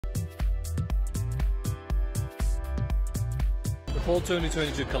Fall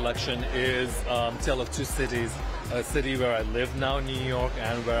 2022 collection is tale of two cities. A city where I live now, New York,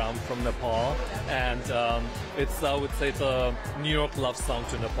 and where I'm from, Nepal. And it's, I would say, it's a New York love song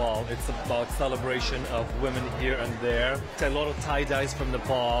to Nepal. It's about celebration of women here and there. A lot of tie-dyes from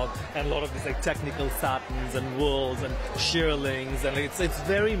Nepal, and a lot of these like technical satins and wools and shearlings, and it's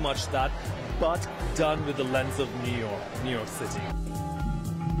very much that, but done with the lens of New York City.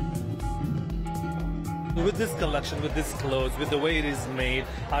 With this collection, with this clothes, with the way it is made,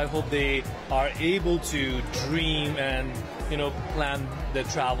 I hope they are able to dream and, plan their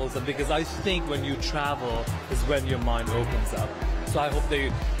travels. And because I think when you travel is when your mind opens up. So I hope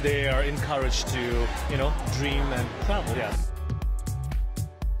they are encouraged to, dream and travel. Yeah.